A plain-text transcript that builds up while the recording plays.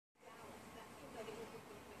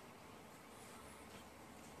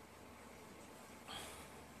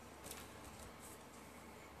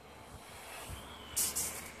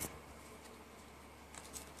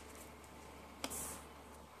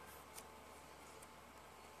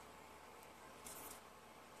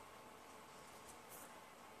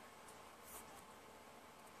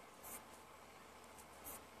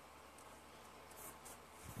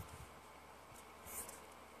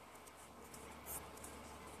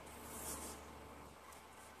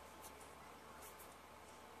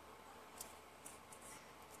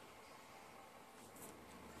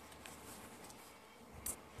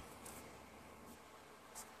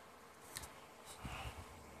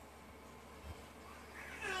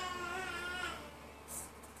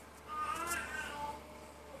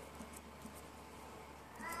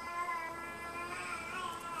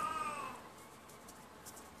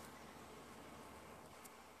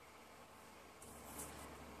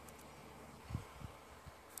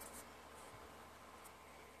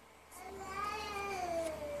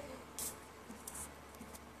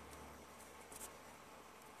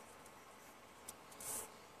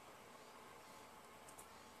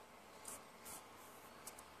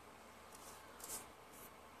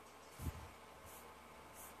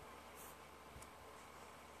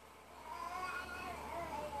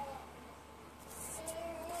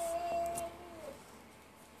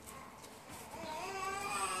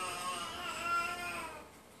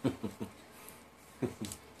Come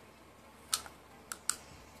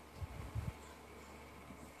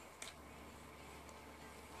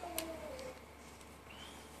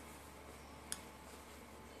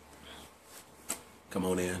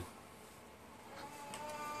on in.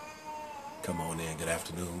 Come on in. Good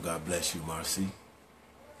afternoon. God bless you, Marcy.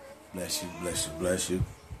 Bless you, bless you, bless you.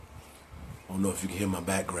 I don't know if you can hear my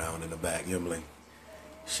background in the back. Emily,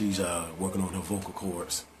 she's working on her vocal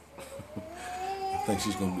cords. I think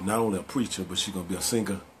she's going to be not only a preacher, but she's going to be a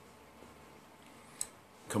singer.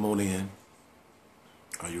 Come on in.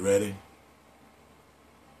 Are you ready?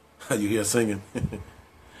 Are you here singing?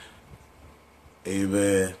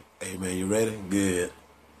 Amen. Amen. You ready? Good.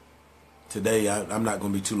 Today, I'm not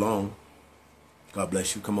going to be too long. God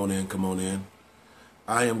bless you. Come on in. Come on in.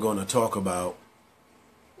 I am going to talk about,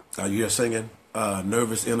 are you here singing?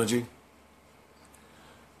 Nervous energy.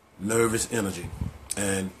 Nervous energy.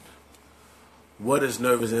 And what is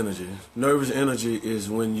nervous energy? Nervous energy is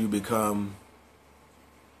when you become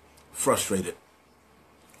frustrated.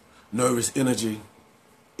 Nervous energy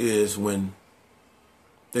is when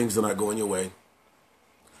things are not going your way.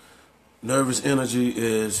 Nervous energy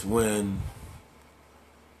is when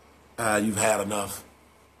you've had enough.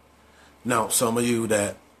 Now, some of you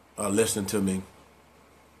that are listening to me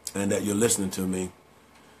and that you're listening to me,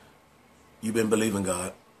 you've been believing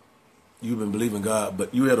God. You've been believing God,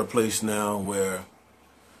 but you're at a place now where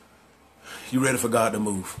you're ready for God to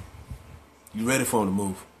move. You're ready for him to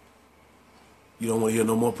move. You don't want to hear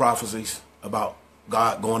no more prophecies about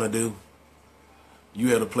God going to do.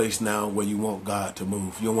 You're at a place now where you want God to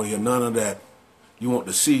move. You don't want to hear none of that. You want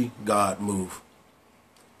to see God move.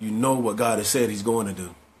 You know what God has said he's going to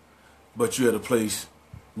do. But you're at a place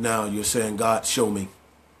now you're saying, God, show me.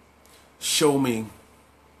 Show me.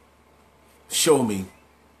 Show me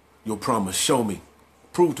your promise. Show me.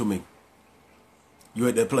 Prove to me. You're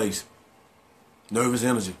at that place. Nervous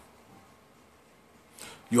energy.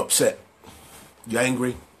 You're upset. You're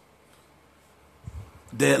angry.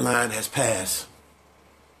 Deadline has passed.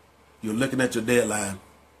 You're looking at your deadline.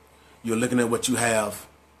 You're looking at what you have.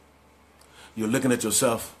 You're looking at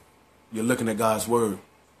yourself. You're looking at God's word.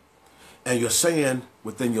 And you're saying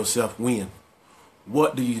within yourself, when?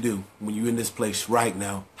 What do you do when you're in this place right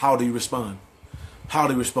now? How do you respond? How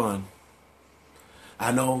do you respond?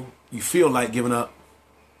 I know you feel like giving up.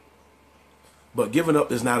 But giving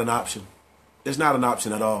up is not an option. It's not an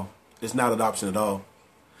option at all. It's not an option at all.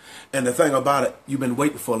 And the thing about it, you've been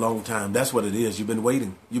waiting for a long time. That's what it is. You've been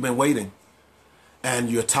waiting. You've been waiting. And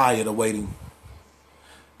you're tired of waiting.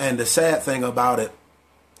 And the sad thing about it,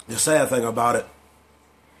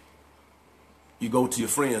 you go to your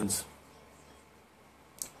friends.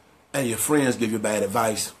 And your friends give you bad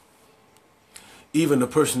advice. Even the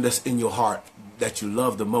person that's in your heart that you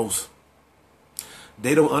love the most,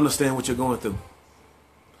 they don't understand what you're going through.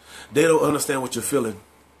 They don't understand what you're feeling.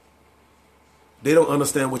 They don't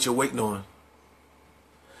understand what you're waiting on.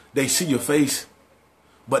 They see your face,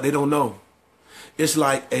 but they don't know. It's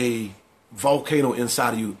like a volcano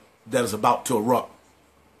inside of you that is about to erupt.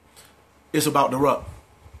 It's about to erupt.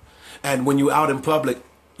 And when you're out in public,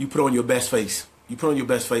 you put on your best face. You put on your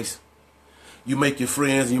best face. You make your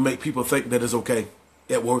friends and you make people think that it's okay.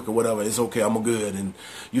 At work or whatever, it's okay, I'm good. And,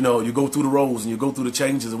 you know, you go through the roles and you go through the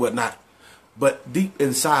changes and whatnot. But deep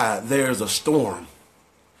inside, there's a storm.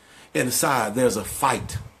 Inside, there's a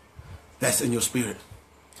fight that's in your spirit.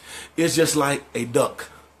 It's just like a duck.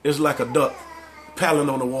 It's like a duck paddling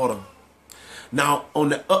on the water. Now, on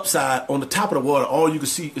the upside, on the top of the water, all you can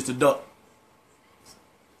see is the duck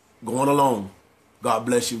going along. God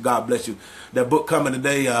bless you. God bless you. That book coming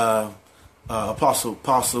today, Apostle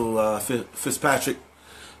Fitzpatrick,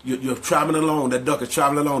 you're traveling along. That duck is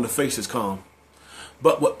traveling along. The face is calm.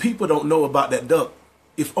 But what people don't know about that duck,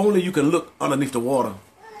 if only you can look underneath the water.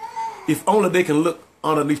 If only they can look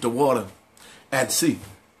underneath the water and see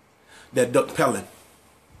that duck paddling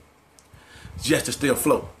just to stay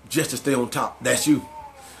afloat, just to stay on top. That's you.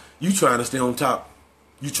 You trying to stay on top.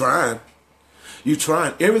 You trying. You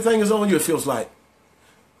trying. Everything is on you, it feels like.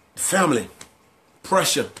 Family.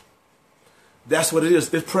 Pressure. That's what it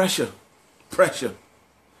is. It's pressure. Pressure.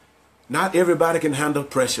 Not everybody can handle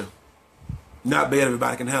pressure. Not bad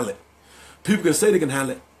everybody can handle it. People can say they can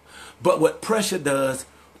handle it. But what pressure does,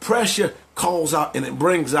 pressure calls out and it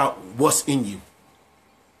brings out what's in you.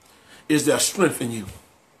 Is there strength in you?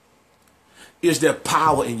 Is there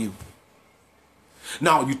power in you?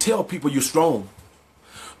 Now, you tell people you're strong.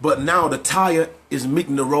 But now the tire is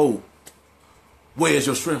meeting the road. Where is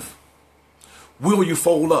your strength? Will you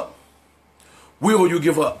fold up? Will you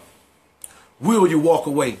give up? Will you walk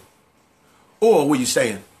away? Or will you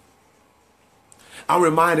stand? I'm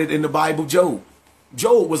reminded in the Bible, Job.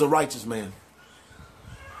 Job was a righteous man.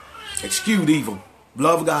 Eschewed evil.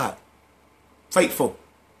 Loved God. Faithful.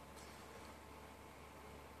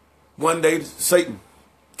 One day, Satan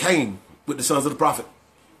came with the sons of the prophet.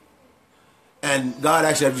 And God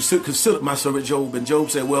actually, have you considered my servant Job? And Job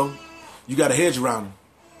said, well, you got a hedge around him.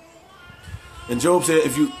 And Job said,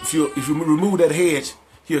 if you remove that hedge,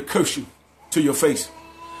 he'll curse you to your face.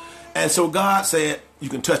 And so God said, you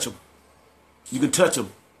can touch him. You can touch him,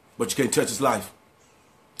 but you can't touch his life.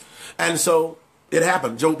 And so it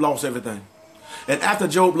happened. Job lost everything. And after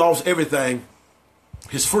Job lost everything,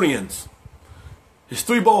 his friends, his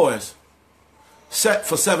 3 boys, sat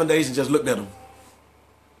for 7 days and just looked at him.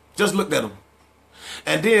 Just looked at him.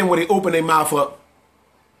 And then when they opened their mouth up,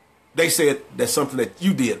 they said, that's something that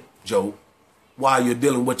you did, Job. Why you're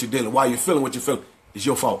dealing what you're dealing, why you're feeling what you're feeling, it's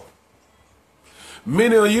your fault.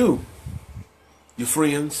 Many of you, your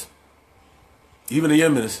friends, even the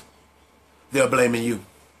enemies, they're blaming you.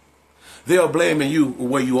 They are blaming you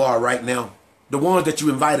where you are right now. The ones that you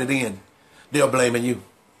invited in, they're blaming you.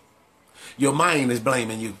 Your mind is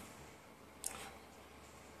blaming you.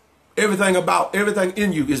 Everything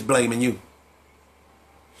in you is blaming you.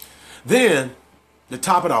 Then, to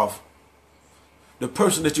top it off, the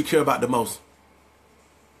person that you care about the most,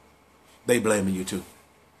 they blaming you too.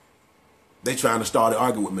 They trying to start an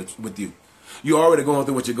argument with you. You're already going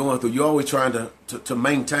through what you're going through. You're always trying to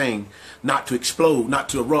maintain, not to explode, not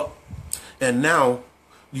to erupt. And now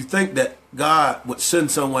you think that God would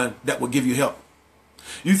send someone that would give you help.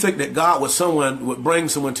 You think that God would bring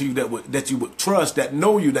someone to you that you would trust, that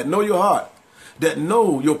know you, that know your heart, that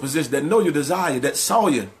know your position, that know your desire, that saw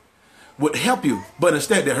you, would help you. But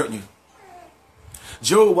instead they're hurting you.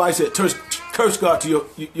 Job's wife said, curse God to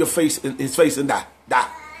your face, in his face, and die. Die.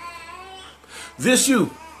 This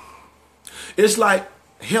you. It's like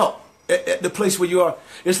help at the place where you are.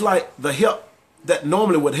 It's like the help that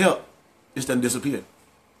normally would help. It's done disappeared.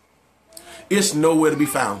 It's nowhere to be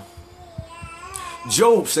found.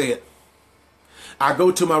 Job said, I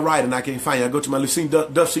go to my right and I can't find you. I go to my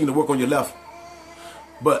left. Does seem to work on your left.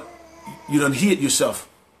 But you done hid yourself.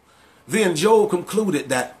 Then Job concluded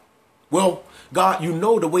that, well, God, you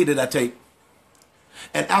know the way that I take.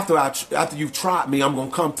 And after you've tried me, I'm going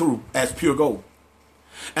to come through as pure gold.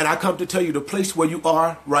 And I come to tell you the place where you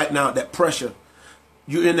are right now, that pressure,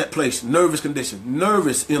 you're in that place, nervous condition,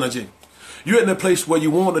 nervous energy. You're in a place where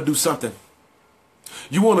you want to do something.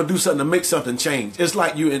 You want to do something to make something change. It's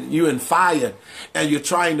like you're in fire and you're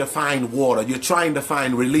trying to find water. You're trying to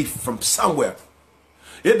find relief from somewhere.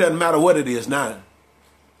 It doesn't matter what it is now.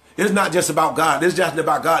 It's not just about God. It's just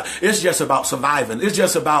about God. It's just about surviving. It's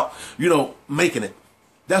just about, making it.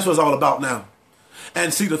 That's what it's all about now.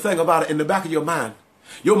 And see, the thing about it, in the back of your mind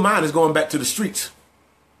is going back to the streets.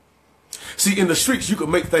 See, in the streets, you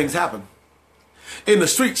can make things happen. In the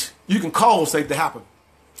streets, you can cause things to happen.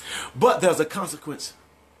 But there's a consequence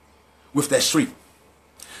with that street.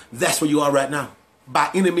 That's where you are right now.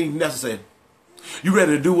 By any means necessary. You're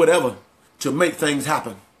ready to do whatever to make things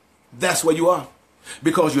happen. That's where you are.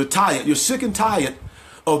 Because you're tired. You're sick and tired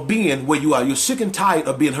of being where you are. You're sick and tired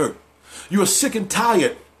of being hurt. You're sick and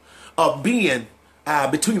tired of being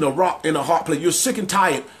between a rock and a hard place. You're sick and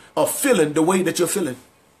tired of feeling the way that you're feeling.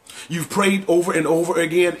 You've prayed over and over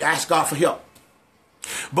again, asked God for help.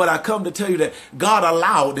 But I come to tell you that God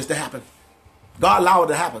allowed this to happen. God allowed it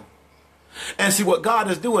to happen. And see what God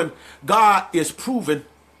is doing, God is proving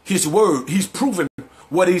his word. He's proving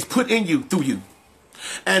what he's put in you through you.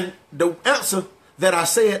 And the answer that I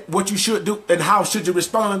said, what you should do and how should you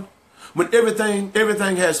respond when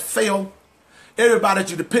everything has failed, everybody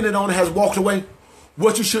that you depended on has walked away,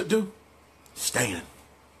 what you should do, stand.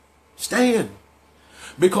 Stand.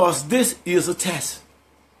 Because this is a test.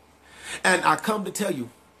 And I come to tell you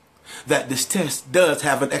that this test does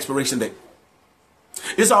have an expiration date.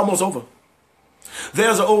 It's almost over.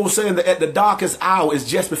 There's an old saying that at the darkest hour is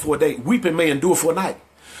just before day. Weeping may endure for a night.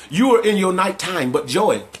 You are in your nighttime, but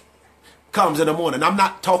joy comes in the morning. I'm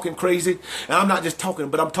not talking crazy, and I'm not just talking,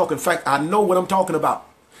 but I'm talking fact. I know what I'm talking about.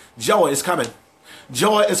 Joy is coming.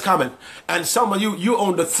 Joy is coming. And some of you, you're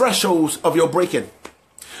on the thresholds of your breaking.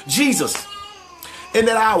 Jesus, in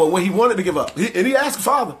that hour where he wanted to give up, and he asked the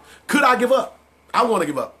Father, could I give up? I want to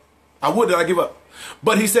give up. I would that I give up.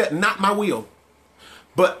 But he said, not my will,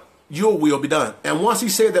 but your will be done. And once he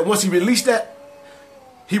said that, once he released that,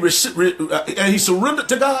 and he surrendered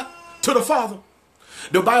to God, to the Father.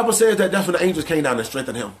 The Bible says that that's when the angels came down and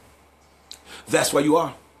strengthened him. That's where you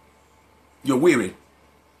are. You're weary.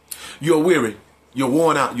 You're weary. You're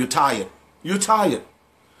worn out. You're tired. You're tired.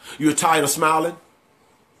 You're tired of smiling.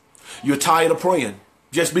 You're tired of praying.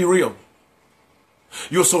 Just be real.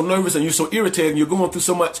 You're so nervous and you're so irritated and you're going through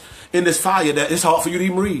so much in this fire that it's hard for you to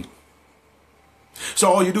even read.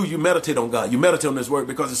 So all you do, you meditate on God. You meditate on this word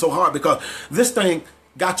because it's so hard, because this thing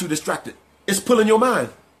got you distracted. It's pulling your mind.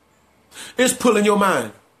 It's pulling your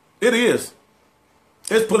mind. It is.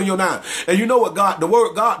 It's pulling your mind. And you know what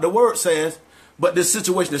the word says, but this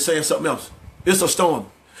situation is saying something else. It's a storm.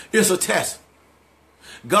 It's a test.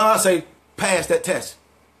 God say, pass that test.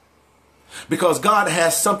 Because God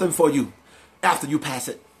has something for you after you pass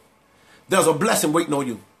it. There's a blessing waiting on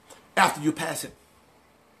you after you pass it.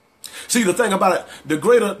 See, the thing about it, the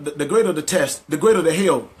greater the test, the greater the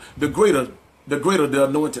hell, the greater the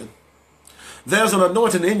anointing. There's an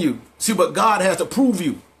anointing in you. See, but God has to prove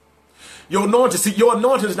you. Your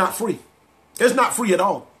anointing is not free. It's not free at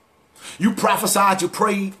all. You prophesied, you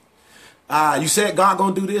prayed, you said God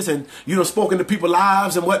gonna do this, and you done spoken to people's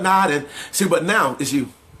lives and whatnot, and see, but now it's you.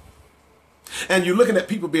 And you're looking at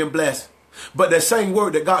people being blessed, but that same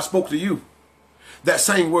word that God spoke to you, that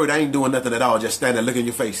same word ain't doing nothing at all, just standing there looking in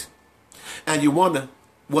your face. And you wonder,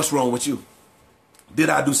 what's wrong with you? Did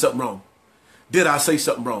I do something wrong? Did I say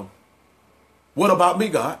something wrong? What about me,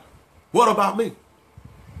 God? What about me?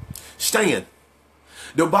 Stand.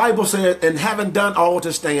 The Bible said, and having done all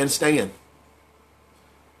to stand, stand.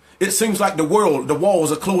 It seems like the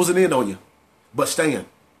walls are closing in on you, but stand.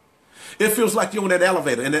 It feels like you're on that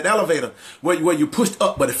elevator, in that elevator where you pushed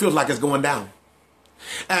up, but it feels like it's going down.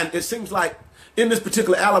 And it seems like in this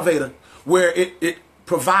particular elevator where it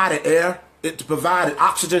provided air, it provided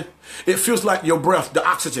oxygen, it feels like your breath, the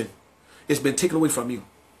oxygen, it's been taken away from you.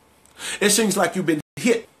 It seems like you've been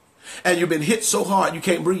hit, and you've been hit so hard you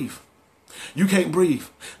can't breathe. You can't breathe.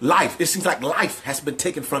 Life, it seems like life has been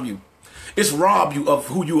taken from you. It's robbed you of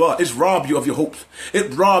who you are. It's robbed you of your hopes.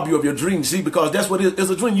 It robbed you of your dreams. See, because that's what it is. It's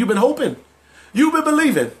a dream. You've been hoping. You've been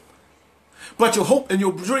believing. But your hope and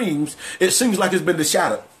your dreams, it seems like it's been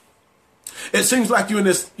shattered. It seems like you're in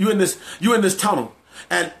this tunnel,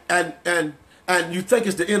 and you think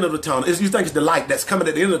it's the end of the tunnel. You think it's the light that's coming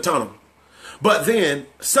at the end of the tunnel. But then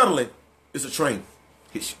suddenly it's a train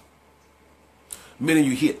hits you. Meaning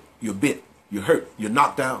you hit, you're bit, you're hurt, you're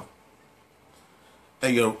knocked down.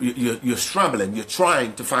 And you're struggling, you're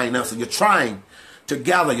trying to find answers, you're trying to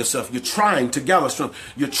gather yourself, you're trying to gather strength,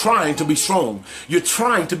 you're trying to be strong, you're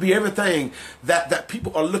trying to be everything that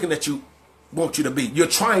people are looking at you want you to be. You're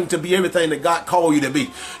trying to be everything that God called you to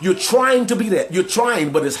be. You're trying to be that. You're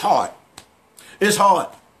trying, but it's hard. It's hard.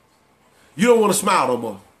 You don't want to smile no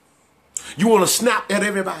more. You want to snap at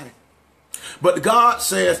everybody. But God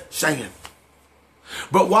says, stand.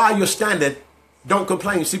 But while you're standing, don't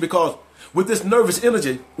complain. See, because with this nervous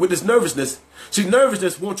energy, with this nervousness, see,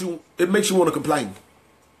 nervousness it makes you want to complain.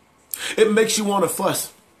 It makes you want to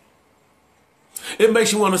fuss. It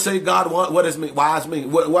makes you want to say, God, what is me? Why is me?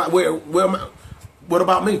 Where am I? What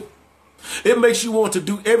about me? It makes you want to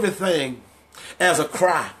do everything as a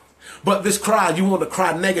cry. But this cry, you want to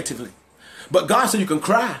cry negatively. But God said you can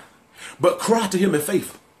cry, but cry to him in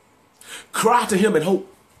faith. Cry to him in hope.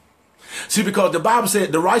 See, because the Bible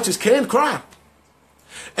said the righteous can cry,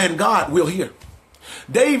 and God will hear.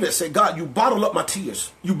 David said, God, you bottle up my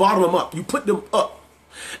tears. You bottle them up. You put them up.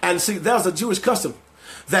 And see, there's a Jewish custom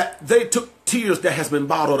that they took tears that has been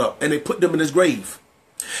bottled up and they put them in his grave.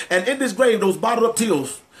 And in this grave, those bottled up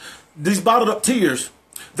tears,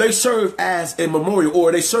 they serve as a memorial,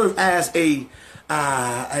 or they serve as a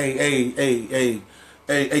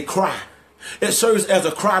cry. It serves as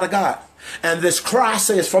a cry to God. And this cry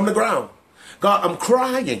says from the ground, God, I'm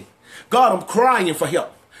crying. God, I'm crying for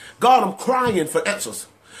help. God, I'm crying for answers.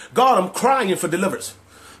 God, I'm crying for deliverance.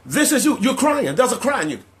 This is you. You're crying. There's a cry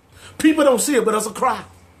in you. People don't see it, but there's a cry.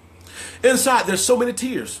 Inside, there's so many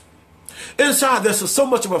tears. Inside, there's so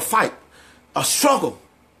much of a fight, a struggle.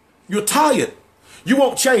 You're tired. You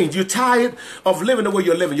won't change. You're tired of living the way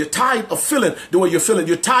you're living. You're tired of feeling the way you're feeling.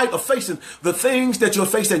 You're tired of facing the things that you're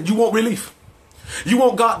facing. You want relief. You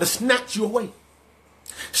want God to snatch you away.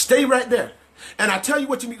 Stay right there. And I tell you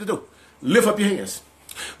what you need to do. Lift up your hands.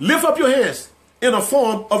 Lift up your hands in a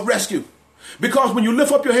form of rescue. Because when you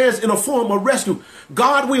lift up your hands in a form of rescue,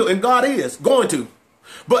 God will and God is going to.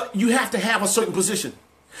 But you have to have a certain position.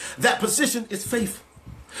 That position is faith.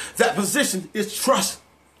 That position is trust.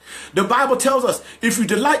 The Bible tells us, if you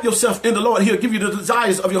delight yourself in the Lord, he'll give you the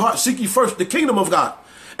desires of your heart. Seek ye first the kingdom of God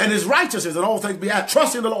and his righteousness, and all things be added.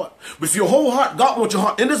 Trust in the Lord. With your whole heart, God wants your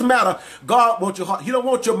heart. In this matter, God wants your heart. He don't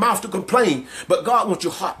want your mouth to complain, but God wants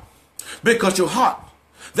your heart. Because your heart,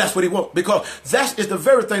 that's what he wants. Because that is the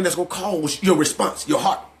very thing that's going to cause your response, your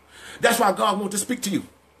heart. That's why God wants to speak to you.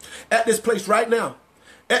 At this place right now,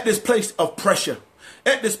 at this place of pressure,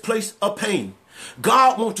 at this place of pain,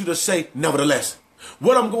 God wants you to say, nevertheless.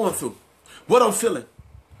 what I'm going through, what I'm feeling,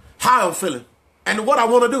 how I'm feeling, and what I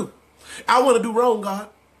want to do. I want to do wrong, God.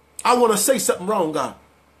 I want to say something wrong, God.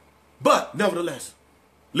 But nevertheless,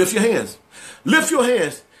 lift your hands. Lift your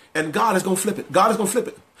hands, and God is going to flip it. God is going to flip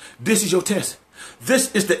it. This is your test.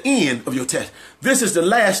 This is the end of your test. This is the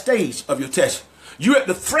last stage of your test. You're at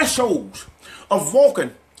the threshold of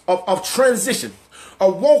walking, of transition,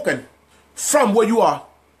 of walking from where you are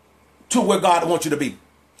to where God wants you to be.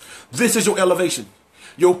 This is your elevation.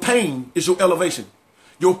 Your pain is your elevation.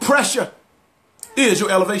 Your pressure is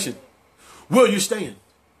your elevation. Will you stand?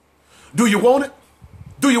 Do you want it?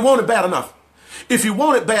 Do you want it bad enough? If you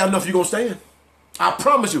want it bad enough, you're going to stand. I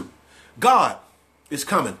promise you, God is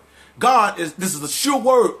coming. This is a sure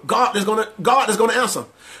word. God is going to answer.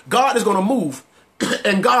 God is going to move,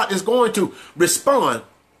 and God is going to respond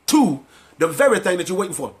to the very thing that you're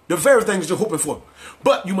waiting for, the very thing that you're hoping for.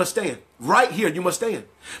 But you must stand. Right here, you must stand.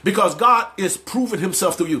 Because God is proving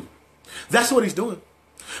himself through you. That's what he's doing.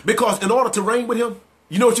 Because in order to reign with him,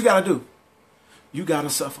 you know what you got to do? You got to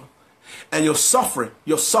suffer. And your suffering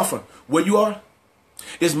where you are,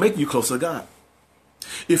 is making you closer to God.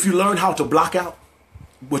 If you learn how to block out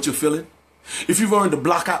what you're feeling, if you learn to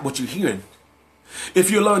block out what you're hearing, if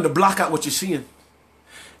you learn to block out what you're seeing,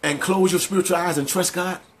 and close your spiritual eyes and trust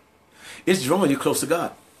God, it's drawing you close to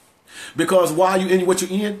God. Because while you're in what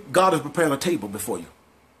you're in, God is preparing a table before you.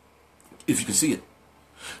 If you can see it.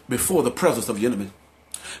 Before the presence of the enemy.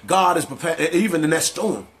 God is preparing, even in that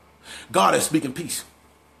storm, God is speaking peace.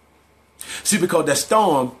 See, because that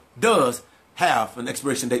storm does have an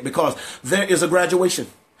expiration date. Because there is a graduation.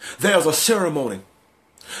 There's a ceremony.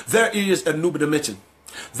 There is a new dimension.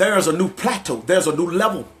 There's a new plateau. There's a new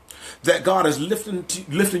level that God is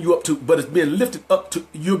lifting you up to, but it's being lifted up to,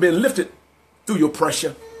 you're being lifted through your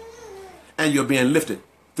pressure, and you're being lifted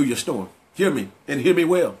through your storm. Hear me, and hear me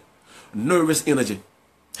well. Nervous energy.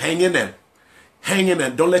 Hang in there. Hang in there.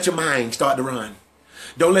 Don't let your mind start to run.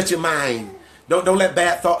 Don't let your mind, don't let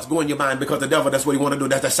bad thoughts go in your mind, because the devil, that's what he want to do.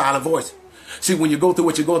 That's that silent voice. See, when you go through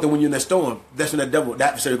what you're going through, when you're in that storm, that's when the devil, the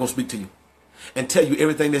adversary, is going to speak to you and tell you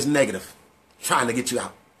everything that's negative, trying to get you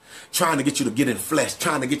out. Trying to get you to get in flesh,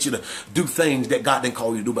 trying to get you to do things that God didn't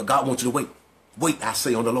call you to do, but God wants you to wait. Wait, I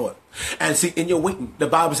say, on the Lord. And see, in your waiting, the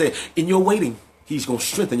Bible says, in your waiting, he's going to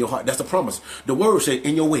strengthen your heart. That's the promise. The word says,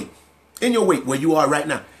 in your wait, where you are right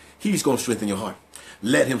now, he's going to strengthen your heart.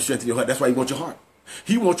 Let him strengthen your heart. That's why he wants your heart.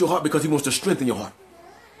 He wants your heart because he wants to strengthen your heart.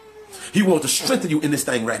 He wants to strengthen you in this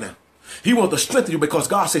thing right now. He wants to strengthen you because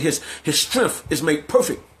God said his strength is made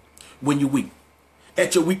perfect when you weak.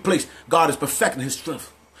 At your weak place, God is perfecting his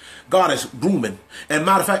strength. God is grooming. And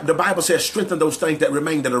matter of fact, the Bible says strengthen those things that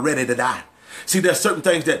remain, that are ready to die. See, there's certain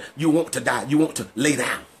things that you want to die. You want to lay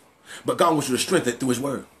down. But God wants you to strengthen it through his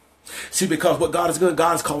word. See, because what God is doing,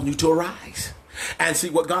 God is calling you to arise. And see,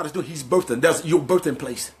 what God is doing, he's birthing. That's your birthing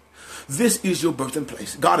place. This is your birthing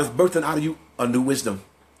place. God is birthing out of you a new wisdom.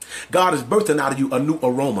 God is birthing out of you a new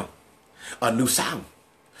aroma, a new sound.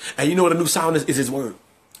 And you know what a new sound is? Is his word.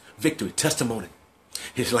 Victory, testimony,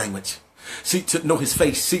 his language. See, to know his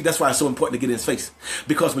face. See, that's why it's so important to get in his face.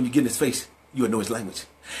 Because when you get in his face, you will know his language.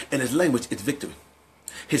 And his language is victory.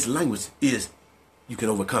 His language is you can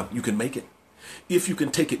overcome. You can make it. If you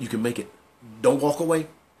can take it, you can make it. Don't walk away.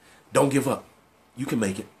 Don't give up. You can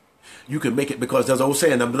make it. You can make it, because there's an old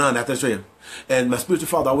saying, I'm done after saying. And my spiritual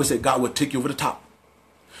father always said, God will take you over the top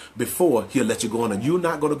before he'll let you go on. And you're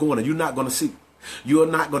not going to go on, and you're not going to see. You're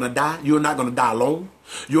not going to die. You're not going to die alone.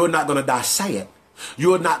 You're not going to die sad.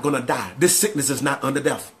 You're not going to die. This sickness is not under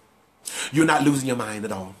death. You're not losing your mind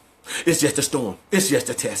at all. It's just a storm. It's just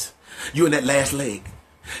a test. You're in that last leg.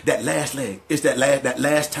 That last leg. It's that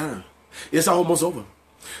last turn. It's almost over.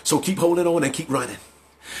 So keep holding on and keep running.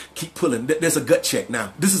 Keep pulling. There's a gut check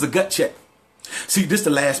now. This is a gut check. See, this is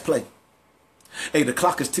the last play. Hey, the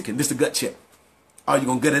clock is ticking. This is the gut check. Are you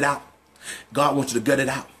going to gut it out? God wants you to gut it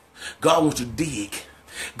out. God wants you to dig.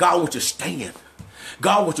 God wants you to stand.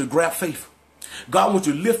 God wants you to grab faith. God wants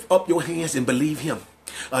you to lift up your hands and believe him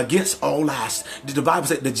against all odds. The Bible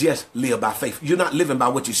said the just live by faith. You're not living by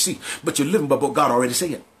what you see, but you're living by what God already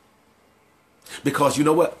said. Because you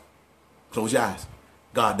know what? Close your eyes.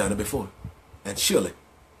 God done it before. And surely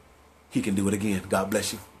he can do it again. God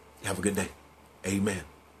bless you. Have a good day. Amen.